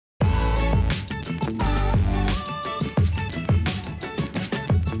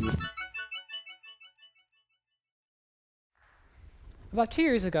About 2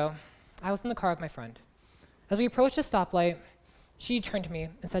 years ago, I was in the car with my friend. As we approached a stoplight, she turned to me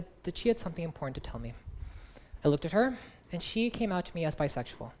and said that she had something important to tell me. I looked at her, and she came out to me as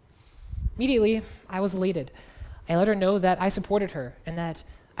bisexual. Immediately, I was elated. I let her know that I supported her and that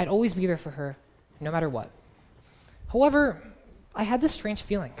I'd always be there for her, no matter what. However, I had this strange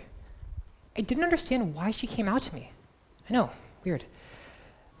feeling. I didn't understand why she came out to me. I know, weird.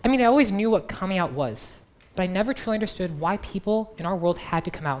 I mean, I always knew what coming out was, but I never truly understood why people in our world had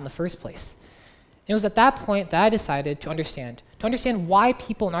to come out in the first place. And it was at that point that I decided to understand why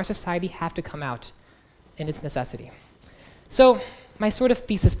people in our society have to come out and its necessity. So, my sort of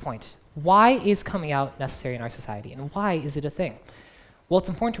thesis point, why is coming out necessary in our society, and why is it a thing? Well, it's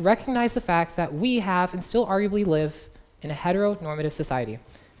important to recognize the fact that we have and still arguably live in a heteronormative society.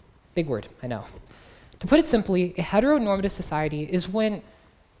 Big word, I know. To put it simply, a heteronormative society is when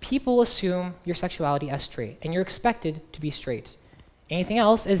people assume your sexuality as straight, and you're expected to be straight. Anything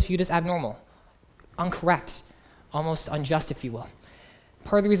else is viewed as abnormal, incorrect, almost unjust, if you will.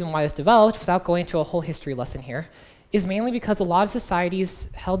 Part of the reason why this developed, without going into a whole history lesson here, is mainly because a lot of societies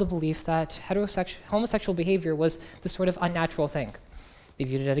held the belief that homosexual behavior was the sort of unnatural thing. They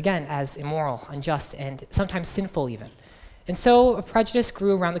viewed it, again, as immoral, unjust, and sometimes sinful even. And so a prejudice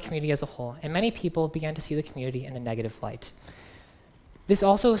grew around the community as a whole, and many people began to see the community in a negative light. This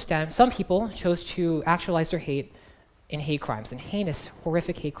also stemmed, some people chose to actualize their hate in hate crimes, and heinous,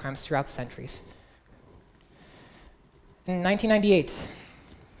 horrific hate crimes throughout the centuries. In 1998,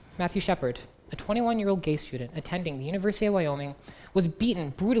 Matthew Shepard, a 21-year-old gay student attending the University of Wyoming, was beaten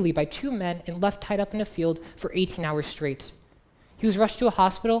brutally by two men and left tied up in a field for 18 hours straight. He was rushed to a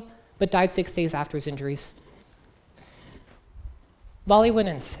hospital, but died 6 days after his injuries. Lolly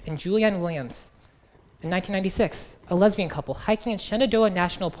Winans and Julianne Williams, in 1996, a lesbian couple hiking in Shenandoah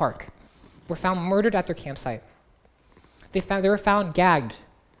National Park, were found murdered at their campsite. They were found gagged,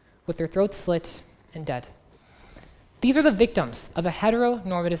 with their throats slit and dead. These are the victims of a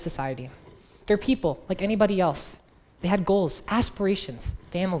heteronormative society. They're people like anybody else. They had goals, aspirations,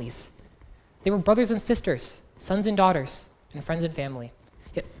 families. They were brothers and sisters, sons and daughters, and friends and family.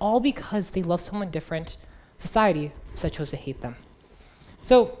 Yet all because they loved someone different, society instead chose to hate them.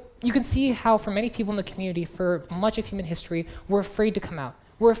 So you can see how for many people in the community, for much of human history, we're afraid to come out.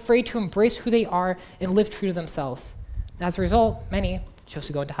 We're afraid to embrace who they are and live true to themselves. And as a result, many chose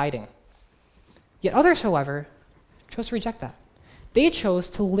to go into hiding. Yet others, however, chose to reject that. They chose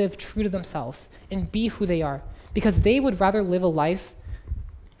to live true to themselves and be who they are because they would rather live a life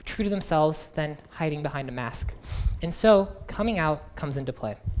true to themselves than hiding behind a mask. And so coming out comes into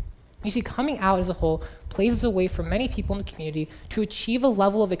play. You see, coming out as a whole plays a way for many people in the community to achieve a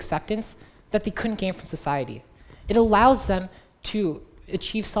level of acceptance that they couldn't gain from society. It allows them to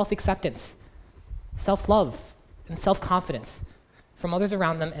achieve self-acceptance, self-love, and self-confidence from others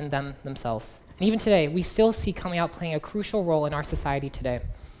around them and themselves. And even today, we still see coming out playing a crucial role in our society today.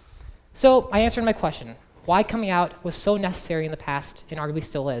 So I answered my question, why coming out was so necessary in the past and arguably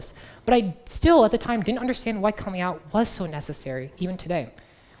still is. But I still, at the time, didn't understand why coming out was so necessary, even today.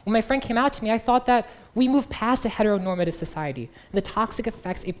 When my friend came out to me, I thought that we moved past a heteronormative society and the toxic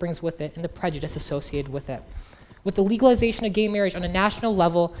effects it brings with it and the prejudice associated with it. With the legalization of gay marriage on a national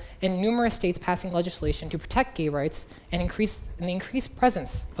level and numerous states passing legislation to protect gay rights and the increased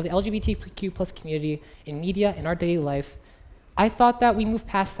presence of the LGBTQ+ community in media and our daily life, I thought that we moved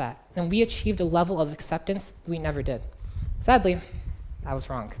past that and we achieved a level of acceptance that we never did. Sadly, I was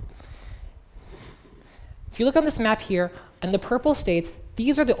wrong. If you look on this map here, in the purple states,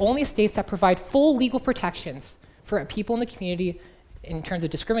 these are the only states that provide full legal protections for people in the community in terms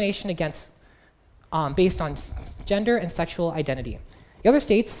of discrimination against based on gender and sexual identity. The other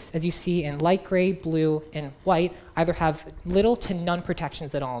states, as you see in light gray, blue, and white, either have little to none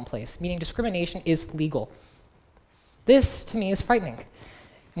protections at all in place, meaning discrimination is legal. This, to me, is frightening.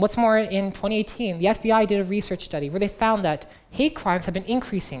 And what's more, in 2018, the FBI did a research study where they found that hate crimes have been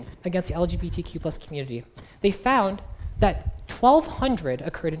increasing against the LGBTQ+ community. They found that 1,200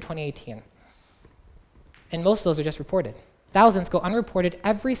 occurred in 2018, and most of those are just reported. Thousands go unreported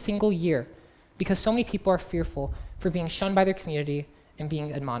every single year because so many people are fearful for being shunned by their community and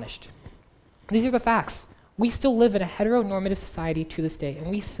being admonished. These are the facts. We still live in a heteronormative society to this day, and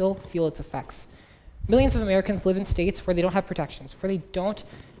we still feel its effects. Millions of Americans live in states where they don't have protections, where they don't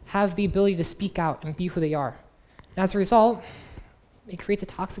have the ability to speak out and be who they are. And as a result, it creates a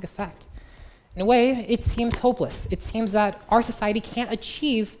toxic effect. In a way, it seems hopeless. It seems that our society can't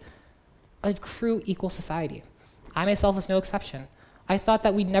achieve a true equal society. I myself was no exception. I thought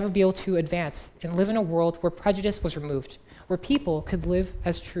that we'd never be able to advance and live in a world where prejudice was removed, where people could live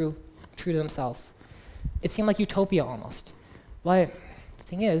as true to themselves. It seemed like utopia almost. But the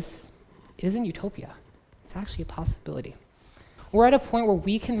thing is, it isn't utopia. It's actually a possibility. We're at a point where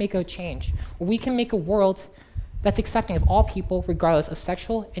we can make a change, where we can make a world that's accepting of all people regardless of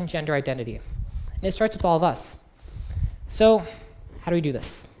sexual and gender identity. And it starts with all of us. So how do we do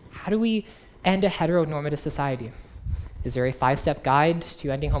this? How do we end a heteronormative society? Is there a 5-step guide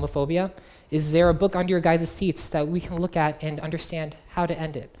to ending homophobia? Is there a book under your guys' seats that we can look at and understand how to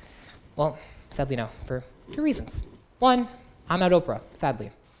end it? Well, sadly no, for 2 reasons. 1, I'm at Oprah,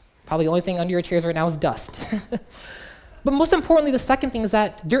 sadly. Probably the only thing under your chairs right now is dust. But most importantly, the second thing is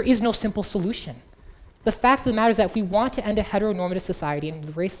that there is no simple solution. The fact of the matter is that if we want to end a heteronormative society and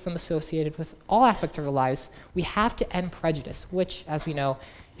the racism associated with all aspects of our lives, we have to end prejudice, which, as we know,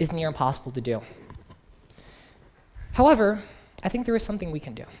 is near impossible to do. However, I think there is something we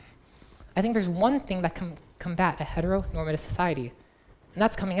can do. I think there's one thing that can combat a heteronormative society, and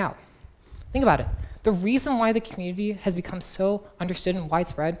that's coming out. Think about it. The reason why the community has become so understood and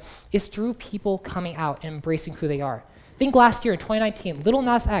widespread is through people coming out and embracing who they are. Think last year in 2019, Lil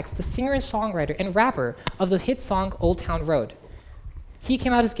Nas X, the singer and songwriter and rapper of the hit song Old Town Road. He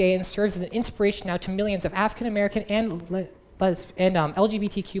came out as gay and serves as an inspiration now to millions of African American and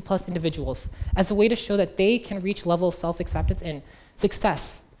LGBTQ plus individuals as a way to show that they can reach a level of self-acceptance and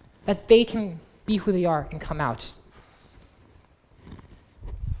success, that they can be who they are and come out.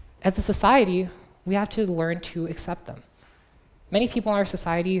 As a society, we have to learn to accept them. Many people in our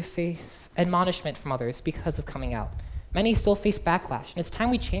society face admonishment from others because of coming out. Many still face backlash, and it's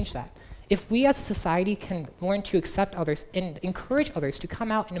time we change that. If we as a society can learn to accept others and encourage others to come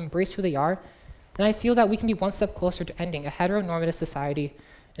out and embrace who they are, then I feel that we can be one step closer to ending a heteronormative society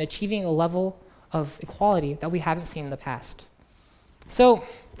and achieving a level of equality that we haven't seen in the past. So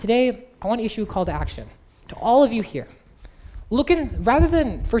today, I want to issue a call to action to all of you here. Rather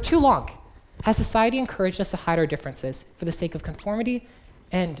than, for too long, has society encouraged us to hide our differences for the sake of conformity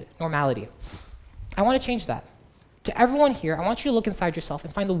and normality? I want to change that. To everyone here, I want you to look inside yourself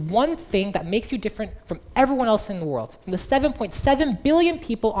and find the one thing that makes you different from everyone else in the world, from the 7.7 billion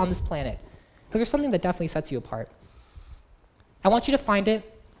people on this planet. Because there's something that definitely sets you apart. I want you to find it,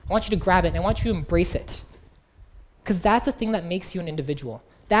 I want you to grab it, and I want you to embrace it. Because that's the thing that makes you an individual.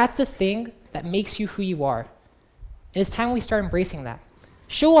 That's the thing that makes you who you are. And it's time we start embracing that.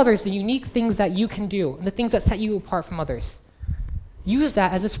 Show others the unique things that you can do and the things that set you apart from others. Use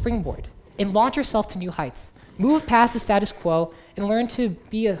that as a springboard and launch yourself to new heights. Move past the status quo and learn to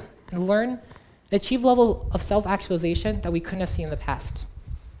achieve a level of self-actualization that we couldn't have seen in the past.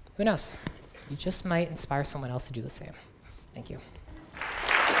 Who knows? You just might inspire someone else to do the same. Thank you.